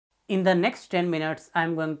In the next 10 minutes, I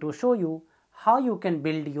am going to show you how you can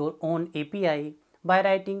build your own API by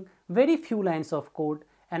writing very few lines of code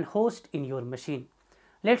and host in your machine.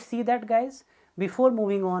 Let's see that, guys. Before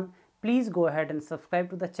moving on, please go ahead and subscribe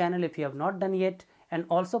to the channel if you have not done yet, and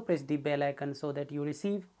also press the bell icon so that you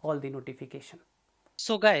receive all the notification.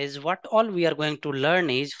 So guys, what all we are going to learn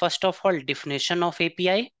is, first of all, definition of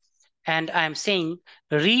API. And I am saying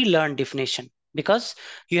relearn definition, because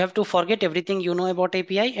you have to forget everything you know about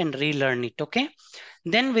API and relearn it. Okay,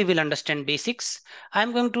 then we will understand basics.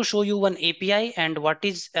 I'm going to show you one API and what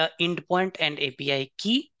is endpoint and API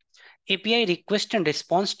key. API request and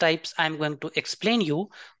response types I'm going to explain you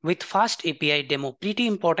with FastAPI demo, pretty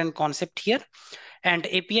important concept here. And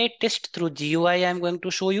API test through GUI I'm going to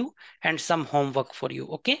show you, and some homework for you.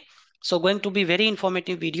 Okay, so going to be very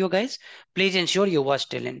informative video, guys. Please ensure you watch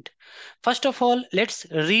till end. First of all, let's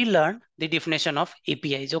relearn the definition of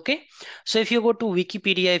APIs. Okay, so if you go to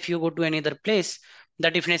Wikipedia, if you go to any other place,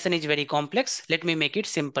 the definition is very complex. Let me make it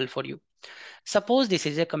simple for you. Suppose this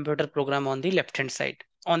is a computer program on the left hand side.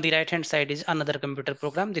 On the right hand side is another computer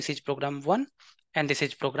program. This is program 1 and this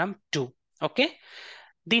is program 2. Okay,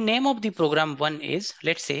 the name of the program 1 is,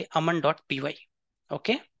 let's say, Aman.py.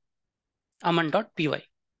 Okay, Aman.py.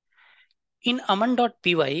 In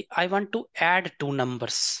Aman.py, I want to add two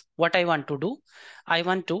numbers. What I want to do? I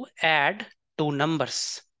want to add two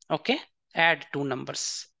numbers. Okay, add two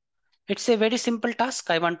numbers. It's a very simple task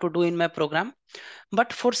I want to do in my program.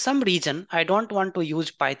 But for some reason, I don't want to use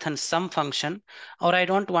Python sum function, or I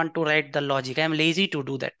don't want to write the logic. I'm lazy to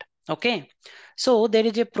do that. Okay, so there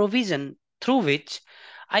is a provision through which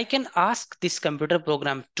I can ask this computer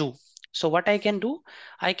program to. So what I can do?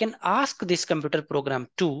 I can ask this computer program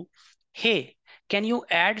to, hey, can you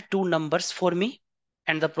add two numbers for me?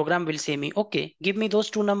 And the program will say me, okay, give me those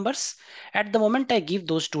two numbers. At the moment I give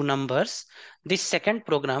those two numbers, this second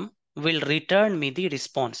program will return me the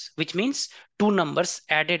response, which means two numbers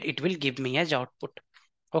added, it will give me as output.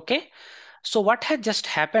 Okay, so what has just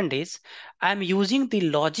happened is I'm using the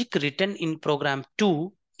logic written in program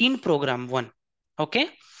 2 in program 1. Okay,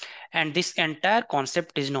 and this entire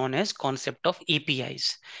concept is known as concept of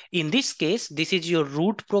APIs. In this case, this is your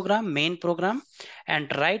root program, main program, and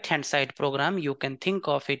right hand side program, you can think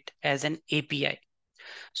of it as an API.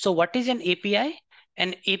 So what is an API?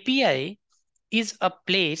 An API is a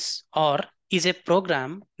place or is a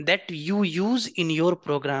program that you use in your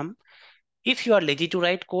program if you are lazy to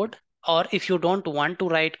write code, or if you don't want to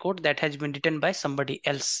write code that has been written by somebody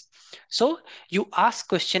else. So you ask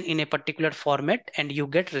question in a particular format and you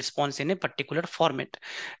get response in a particular format.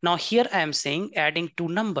 Now here I am saying adding two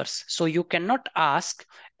numbers. So you cannot ask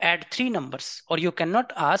add three numbers, or you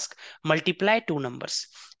cannot ask multiply two numbers.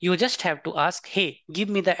 You just have to ask, hey, give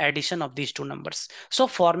me the addition of these two numbers. So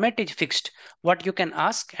format is fixed. What you can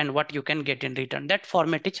ask and what you can get in return, that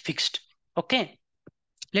format is fixed. Okay.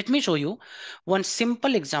 Let me show you one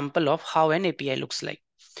simple example of how an API looks like.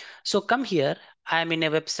 So come here, I am in a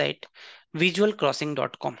website,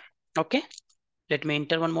 visualcrossing.com. Okay, let me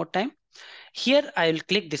enter one more time. Here I will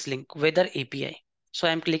click this link, weather API. So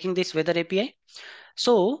I am clicking this weather API.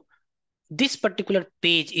 So this particular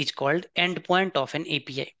page is called endpoint of an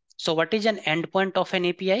API. So what is an endpoint of an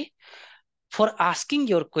API? For asking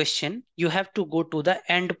your question, you have to go to the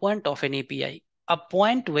endpoint of an API, a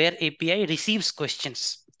point where API receives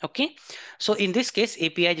questions. Okay, so in this case,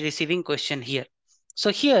 API is receiving question here. So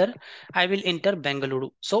here I will enter Bengaluru.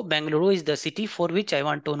 So Bengaluru is the city for which I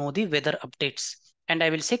want to know the weather updates, and I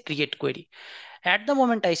will say create query. At the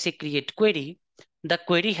moment I say create query, the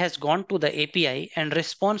query has gone to the API, and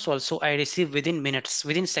response also I receive within minutes,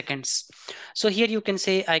 within seconds. So here you can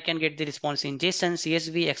say I can get the response in JSON,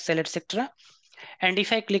 CSV, Excel, etc. And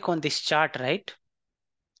if I click on this chart, right?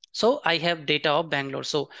 So I have data of Bangalore.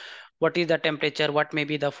 So what is the temperature, what may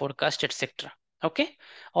be the forecast, etc. Okay,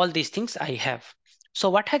 all these things I have. So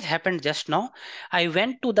what has happened just now? I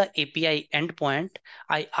went to the API endpoint,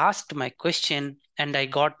 I asked my question, and I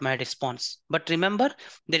got my response. But remember,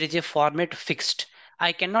 there is a format fixed.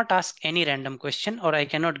 I cannot ask any random question, or I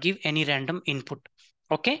cannot give any random input.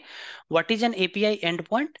 Okay, what is an API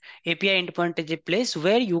endpoint? API endpoint is a place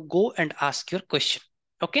where you go and ask your question.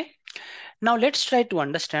 Okay, now let's try to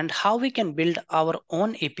understand how we can build our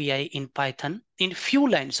own API in Python in few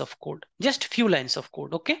lines of code, just few lines of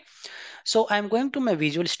code. Okay, so I'm going to my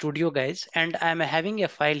Visual Studio, guys, and I'm having a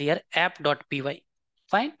file here, app.py.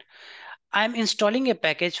 Fine. I'm installing a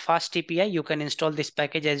package, FastAPI. You can install this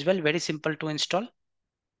package as well. Very simple to install.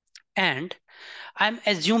 And I'm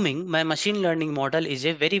assuming my machine learning model is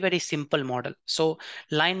a very, very simple model. So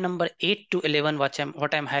line number 8 to 11, what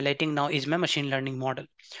I'm highlighting now is my machine learning model.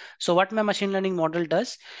 So what my machine learning model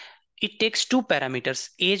does, it takes two parameters,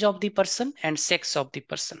 age of the person and sex of the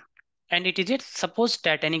person. And it is a supposed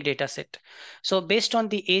static data set. So based on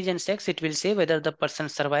the age and sex, it will say whether the person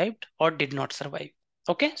survived or did not survive.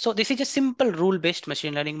 Okay, so this is a simple rule-based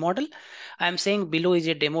machine learning model. I'm saying below is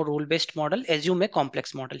a demo rule-based model. Assume a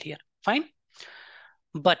complex model here. Fine.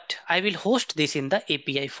 But I will host this in the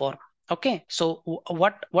API form. Okay, so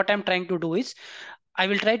what I'm trying to do is I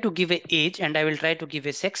will try to give a age and I will try to give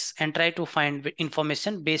a sex and try to find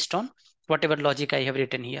information based on whatever logic I have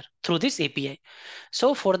written here through this API.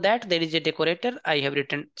 So for that, there is a decorator. I have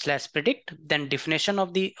written /predict, then definition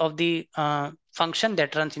of the function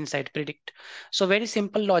that runs inside predict. So very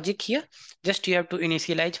simple logic here. Just you have to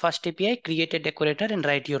initialize FastAPI, create a decorator and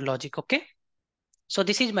write your logic. Okay. So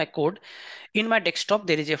this is my code. In my desktop,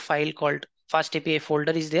 there is a file called FastAPI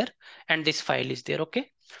folder is there, and this file is there. Okay.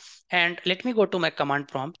 And let me go to my command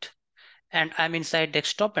prompt, and I'm inside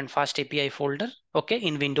desktop and FastAPI folder. Okay.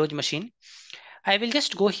 In Windows machine, I will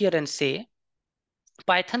just go here and say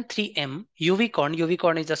Python 3m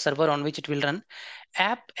UVcorn is the server on which it will run.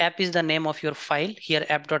 App is the name of your file. Here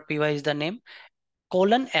app.py is the name,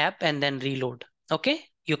 :app and then reload. Okay.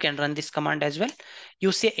 You can run this command as well.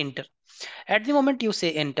 You say enter. At the moment you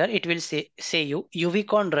say enter, it will say you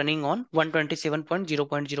UVcorn running on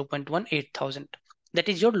 127.0.0.1 8000. That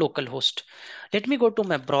is your local host. Let me go to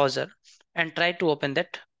my browser and try to open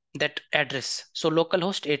that address. So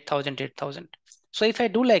localhost 8000. So if I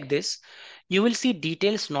do like this, you will see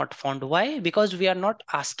details not found. Why? Because we are not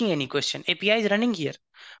asking any question. API is running here,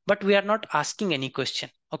 but we are not asking any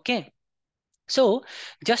question. Okay. So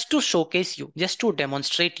just to showcase you, just to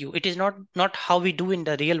demonstrate you, it is not how we do in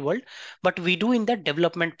the real world, but we do in the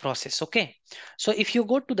development process. Okay. So if you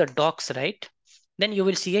go to the docs, right, then you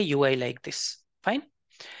will see a UI like this. Fine.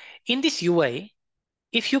 In this UI,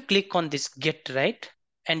 if you click on this get, right,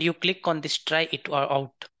 and you click on this try it or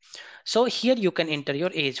out. So here you can enter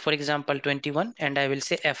your age, for example, 21, and I will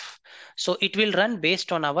say F. So it will run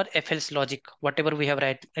based on our FL's logic, whatever we have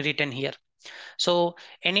written here. So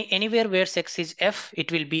anywhere where sex is F,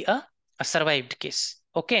 it will be a survived case.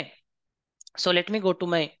 Okay. So let me go to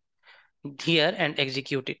my here and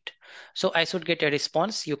execute it. So I should get a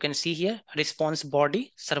response. You can see here response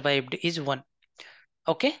body survived is 1.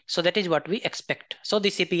 Okay. So that is what we expect. So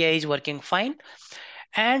this API is working fine.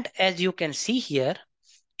 And as you can see here,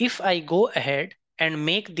 if I go ahead and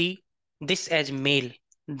make this as male,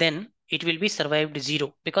 then it will be survived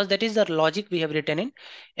 0 because that is the logic we have written in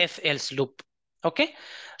if else loop. Okay,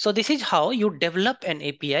 so this is how you develop an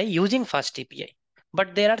API using FastAPI.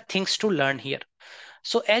 But there are things to learn here.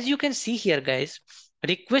 So as you can see here, guys,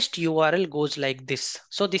 request URL goes like this.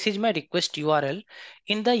 So this is my request URL.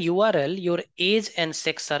 In the URL, your age and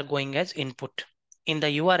sex are going as input. In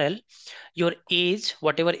the URL, your age,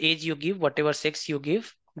 whatever age you give, whatever sex you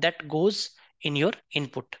give, that goes in your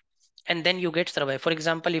input. And then you get survive. For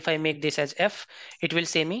example, if I make this as F, it will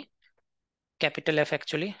say me capital F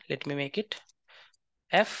actually. Let me make it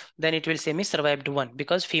F, then it will say me survived 1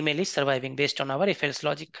 because female is surviving based on our if else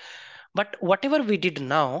logic. But whatever we did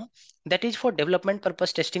now, that is for development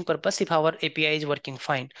purpose, testing purpose, if our API is working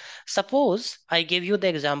fine. Suppose I gave you the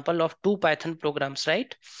example of 2 Python programs,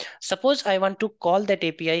 right? Suppose I want to call that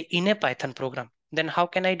API in a Python program. Then how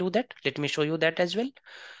can I do that? Let me show you that as well.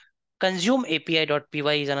 Consume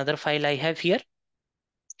API.py is another file I have here.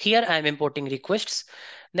 Here I am importing requests.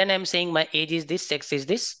 Then I'm saying my age is this, sex is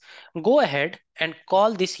this. Go ahead and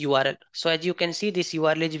call this URL. So as you can see, this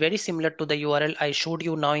URL is very similar to the URL I showed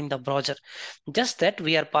you now in the browser. Just that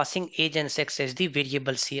we are passing age and sex as the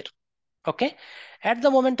variables here. Okay. At the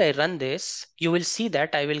moment I run this, you will see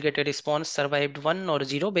that I will get a response survived 1 or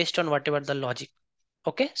 0 based on whatever the logic.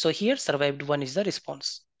 Okay. So here survived 1 is the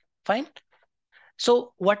response. Fine.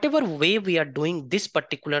 So whatever way we are doing this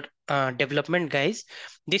particular development, guys,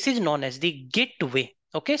 this is known as the gateway.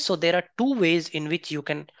 Okay, so there are 2 ways in which you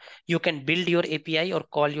can build your API or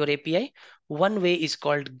call your API. One way is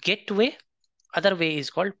called gateway, other way is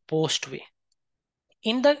called postway.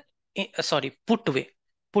 In the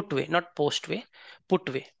putway, not postway,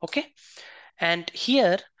 putway. Okay, and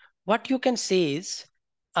here what you can say is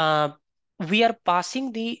we are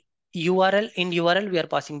passing the URL. In URL we are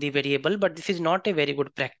passing the variable, but this is not a very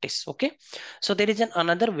good practice. Okay, so there is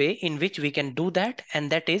another way in which we can do that, and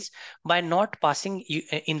that is by not passing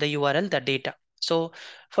in the URL the data. So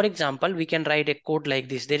for example, we can write a code like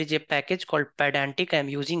this. There is a package called Pedantic I'm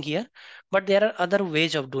using here, but there are other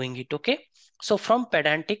ways of doing it. Okay. So from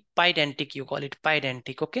Pydantic, you call it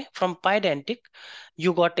Pydantic. Okay. From Pydantic,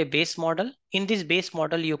 you got a base model. In this base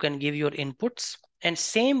model, you can give your inputs, and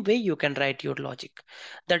same way you can write your logic.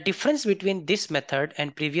 The difference between this method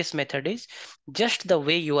and previous method is just the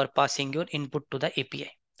way you are passing your input to the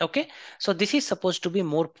API. Okay. So this is supposed to be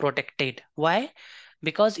more protected. Why?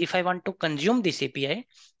 Because if I want to consume this API,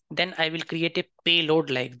 then I will create a payload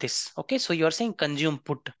like this. Okay, so you are saying consume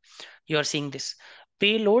put, you are seeing this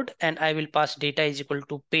payload, and I will pass data is equal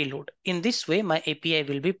to payload. In this way, my API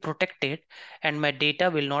will be protected and my data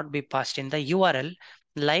will not be passed in the URL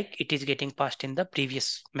like it is getting passed in the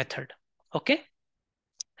previous method. Okay,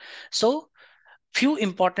 so few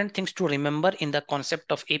important things to remember in the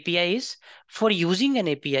concept of API is, for using an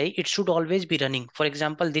API, it should always be running. For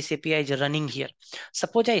example, this API is running here.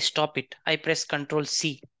 Suppose I stop it, I press Control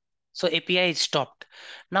C. So API is stopped.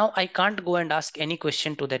 Now I can't go and ask any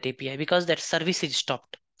question to that API because that service is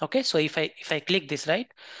stopped. Okay, so if I click this, right,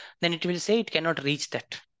 then it will say it cannot reach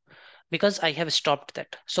that because I have stopped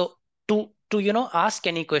that. So to ask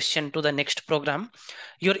any question to the next program,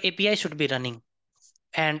 your API should be running.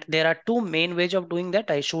 And there are two main ways of doing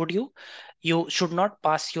that. I showed you. You should not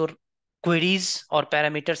pass your queries or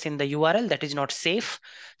parameters in the URL. That is not safe.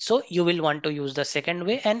 So you will want to use the second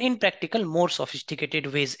way, and in practical, more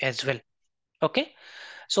sophisticated ways as well. Okay.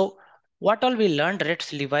 So what all we learned,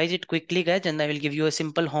 let's revise it quickly, guys, and I will give you a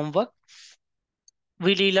simple homework.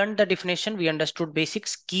 We relearned the definition. We understood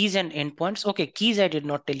basics, keys and endpoints. Okay, keys I did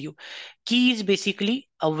not tell you. Key is basically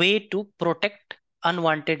a way to protect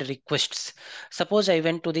unwanted requests. Suppose I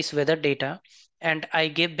went to this weather data and I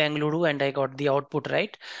gave Bangalore and I got the output,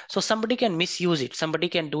 right? So somebody can misuse it. Somebody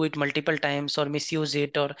can do it multiple times or misuse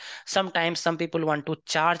it, or sometimes some people want to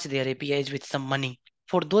charge their APIs with some money.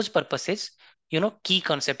 For those purposes, key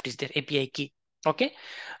concept is there, API key. Okay,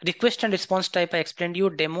 request and response type I explained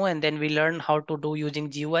you demo, and then we learn how to do using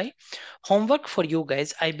GUI. Homework for you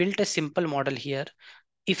guys, I built a simple model here,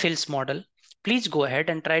 if else model. Please go ahead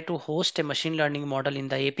and try to host a machine learning model in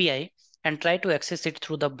the API and try to access it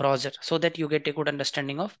through the browser so that you get a good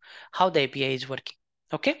understanding of how the API is working.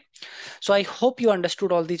 Okay, so I hope you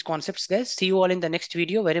understood all these concepts, guys. See you all in the next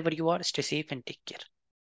video. Wherever you are, stay safe and take care.